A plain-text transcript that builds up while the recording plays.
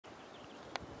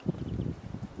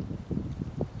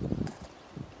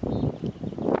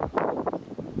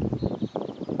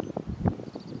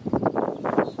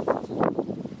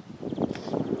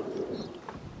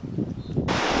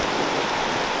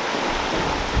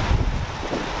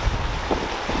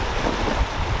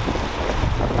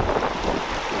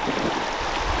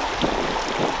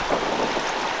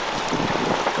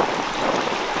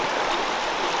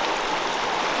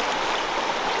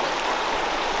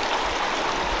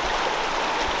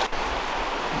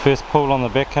First pull on the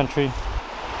backcountry.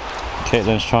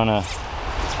 Caitlin's trying to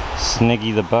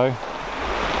snaggy the bow.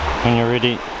 When you're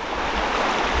ready,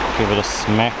 give it a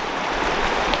smack.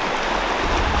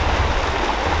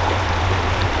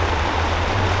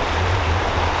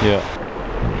 Yeah.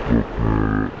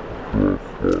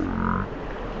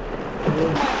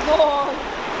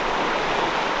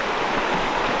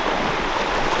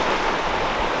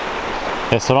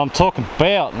 That's what I'm talking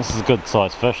about. This is a good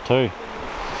sized fish too.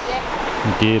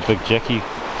 Yeah, big Jackie.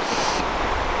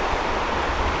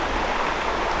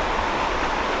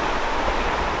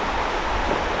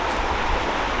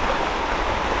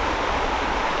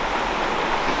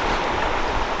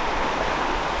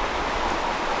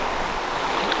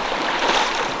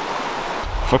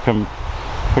 Fucking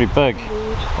pretty big.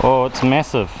 Oh, it's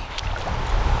massive.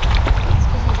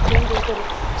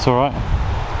 It's alright.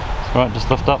 It's alright, just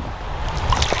lift up.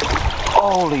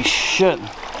 Holy shit!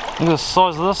 Look at the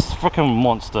size of this freaking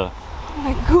monster. Oh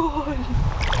my god!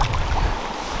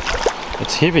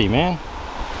 It's heavy, man.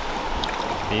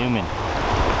 Fuming.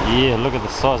 Yeah, look at the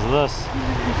size of this.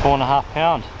 4.5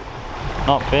 pound.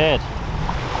 Not bad.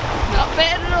 Not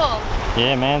bad at all.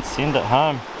 Yeah, man, send it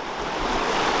home.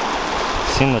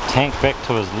 Send the tank back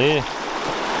to his lair.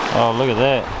 Oh, look at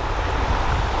that.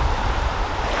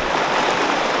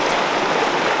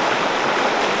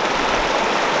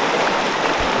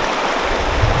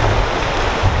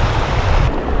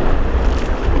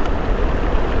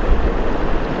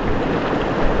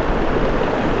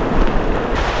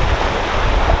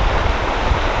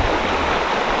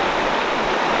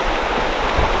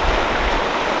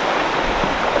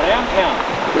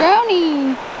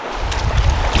 Brownie!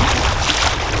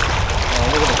 Oh,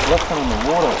 look at it lifting in the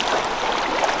water.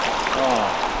 Oh.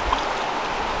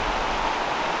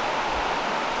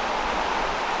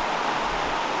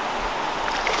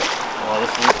 Oh,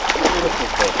 this is a beautiful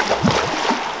fish.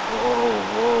 Whoa,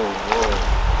 whoa, whoa.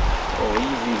 Oh,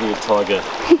 easy there, tiger.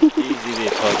 Easy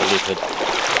there, tiger leopard.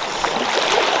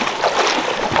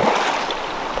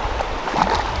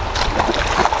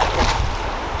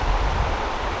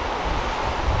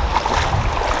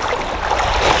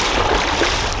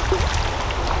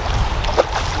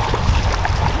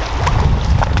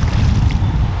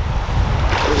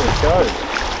 Go.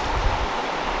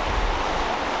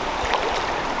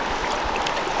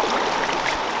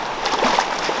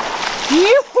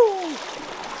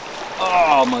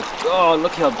 Oh my god,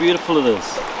 look how beautiful it is.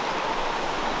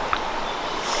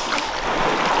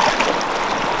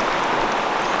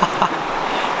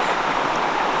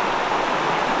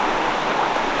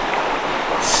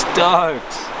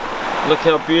 Stoked. Look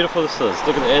how beautiful this is.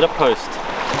 Look at the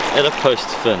adipose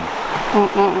fin.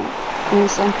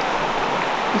 Listen.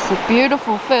 It's a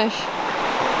beautiful fish.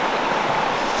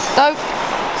 Stoke.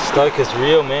 Stoke is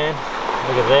real, man.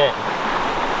 Look at that.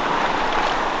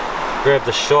 Grab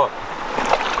the shot.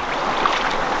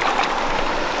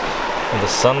 With the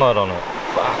sunlight on it.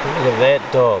 Fuck, look at that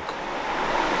dog.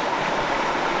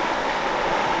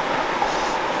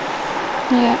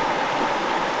 Yeah.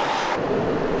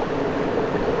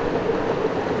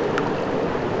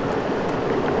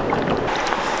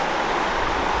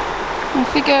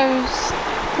 Off he goes.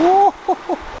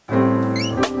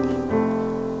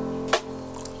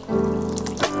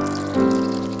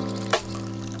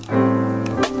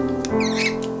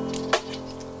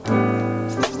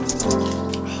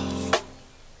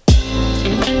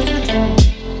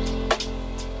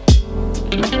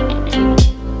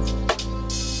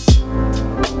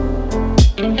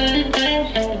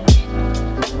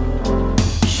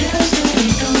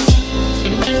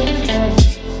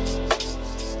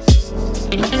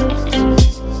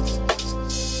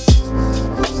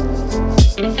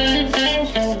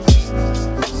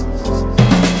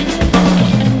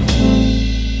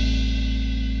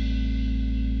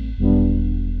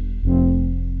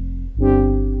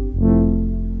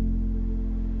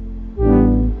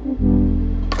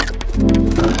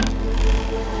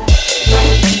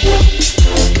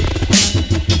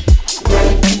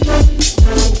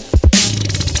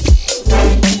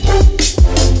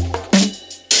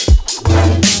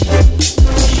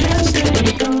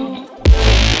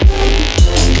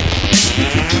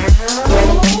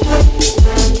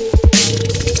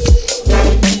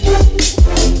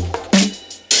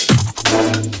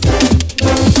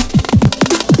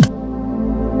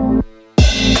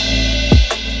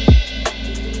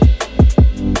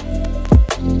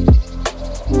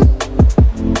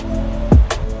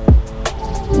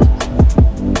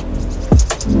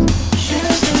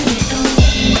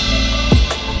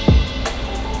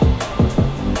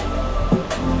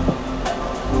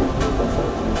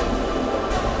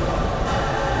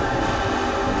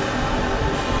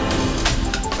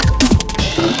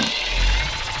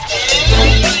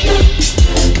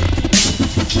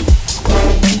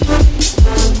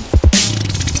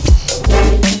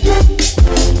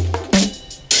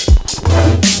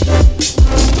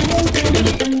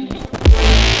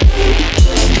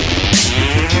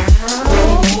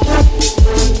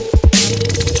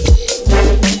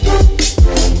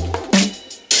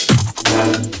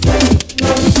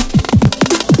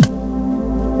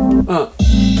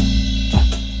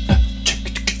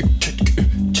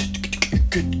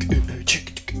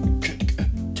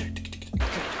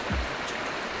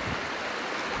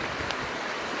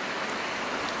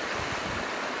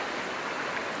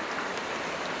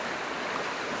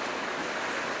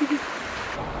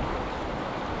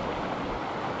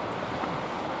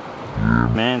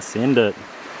 Man, send it.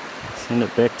 Send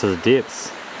it back to the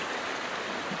depths.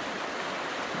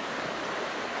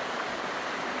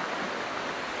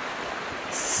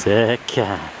 Sick.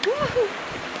 Yeah.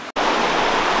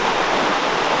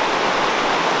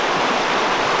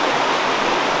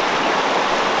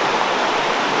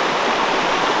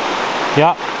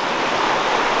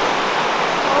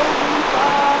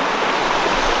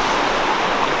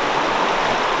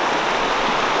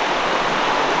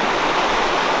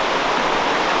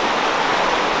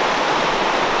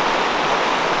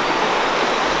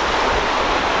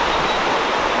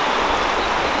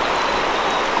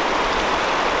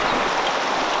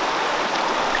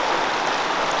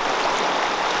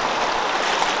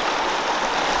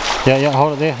 Yeah,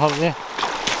 hold it there, hold it there.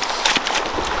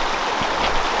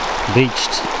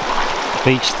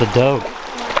 Beached the dog.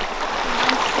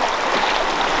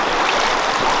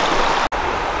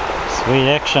 Sweet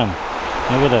action.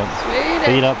 Look at it. Sweet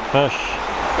Beat up fish.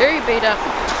 Very beat up.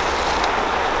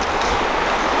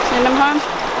 Send him home.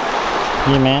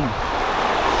 Yeah, man.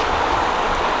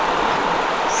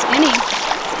 Skinny.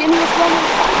 Skinny as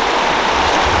well.